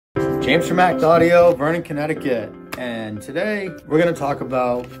James from Act Audio, Vernon, Connecticut. And today we're gonna talk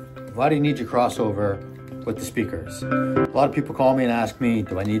about why do you need your crossover with the speakers. A lot of people call me and ask me,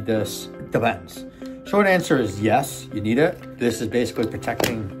 do I need this? It depends. Short answer is yes, you need it. This is basically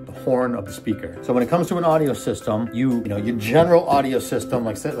protecting the horn of the speaker. So when it comes to an audio system, you know, your general audio system,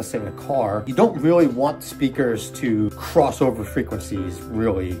 like let's say in a car, you don't really want speakers to cross over frequencies,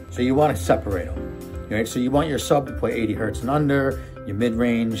 really. So you want to separate them, right? So you want your sub to play 80 hertz and under, your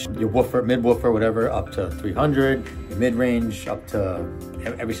mid-range, your woofer, mid-woofer, whatever, up to 300, your mid-range up to,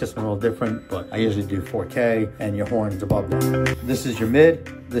 every system a little different, but I usually do 4K, and your horn's above that. This is your mid,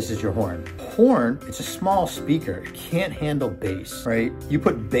 this is your horn. Horn, it's a small speaker. It can't handle bass, right? You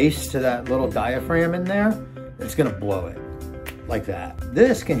put bass to that little diaphragm in there, it's gonna blow it like that.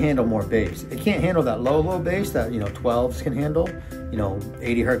 This can handle more bass. It can't handle that low bass that, 12s can handle,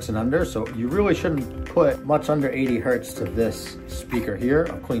 80 hertz and under. So you really shouldn't put much under 80 hertz to this speaker here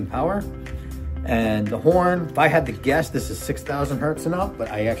of clean power. And the horn, if I had to guess, this is 6,000 hertz and up, but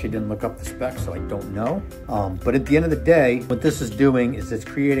I actually didn't look up the specs, so I don't know. But at the end of the day, what this is doing is it's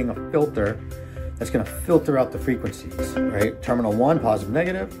creating a filter that's gonna filter out the frequencies, right? Terminal 1, positive,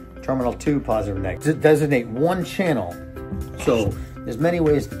 negative. Terminal 2, positive, negative. Designate one channel. So there's many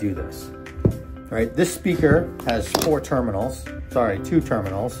ways to do this, right? This speaker has 2 terminals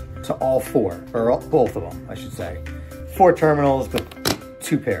to all 4, or both of them, I should say. 4 terminals, but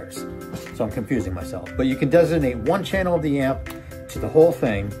 2 pairs. So I'm confusing myself. But you can designate one channel of the amp to the whole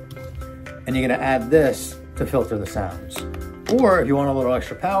thing, and you're gonna add this to filter the sounds. Or if you want a little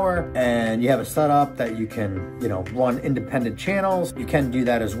extra power and you have it set up that you can, run independent channels, you can do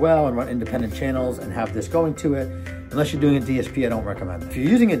that as well and run independent channels and have this going to it. Unless you're doing a DSP, I don't recommend it. If you're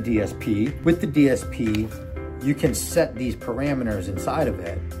using a DSP, with the DSP, you can set these parameters inside of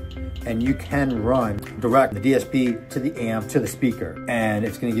it and you can run direct the DSP to the amp to the speaker, and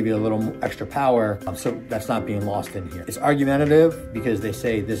it's gonna give you a little extra power, so that's not being lost in here. It's argumentative because they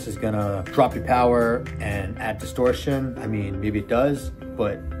say this is gonna drop your power and add distortion. I mean, maybe it does,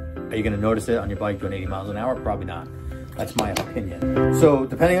 but are you gonna notice it on your bike doing 80 miles an hour? Probably not. That's my opinion. So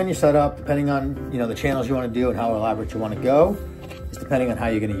depending on your setup, depending on the channels you wanna do and how elaborate you wanna go, is depending on how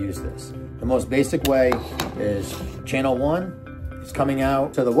you're gonna use this. The most basic way is channel 1, it's coming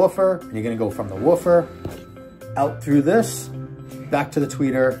out to the woofer, and you're gonna go from the woofer out through this, back to the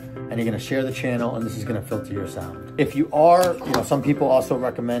tweeter, and you're gonna share the channel, and this is gonna filter your sound. If you are, some people also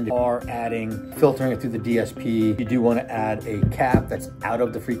recommend filtering it through the DSP, you do wanna add a cap that's out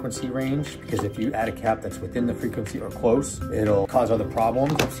of the frequency range, because if you add a cap that's within the frequency or close, it'll cause other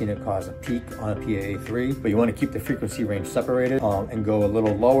problems. I've seen it cause a peak on a PAA3, but you wanna keep the frequency range separated and go a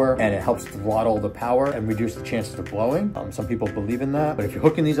little lower, and it helps throttle the power and reduce the chances of blowing. Some people believe in that, but if you're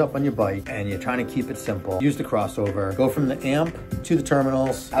hooking these up on your bike and you're trying to keep it simple, use the crossover, go from the amp to the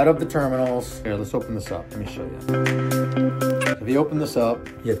terminals, out of the terminals. Here, let's open this up. Let me show you. If you open this up,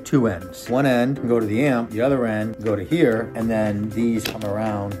 you have 2 ends. One end can go to the amp, the other end can go to here, and then these come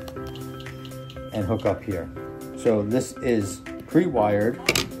around and hook up here. So this is pre-wired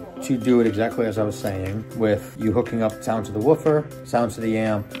to do it exactly as I was saying, with you hooking up sound to the woofer, sound to the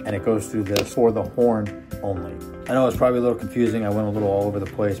amp, and it goes through this for the horn only. I know it's probably a little confusing. I went a little all over the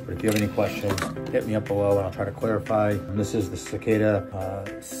place, but if you have any questions, hit me up below and I'll try to clarify. And this is the Cicada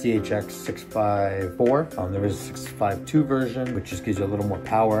CHX 654. There is a 652 version, which just gives you a little more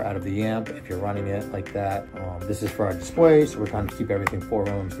power out of the amp if you're running it like that. This is for our display, so we're trying to keep everything 4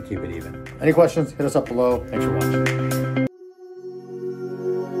 ohms to keep it even. Any questions, hit us up below. Thanks for watching.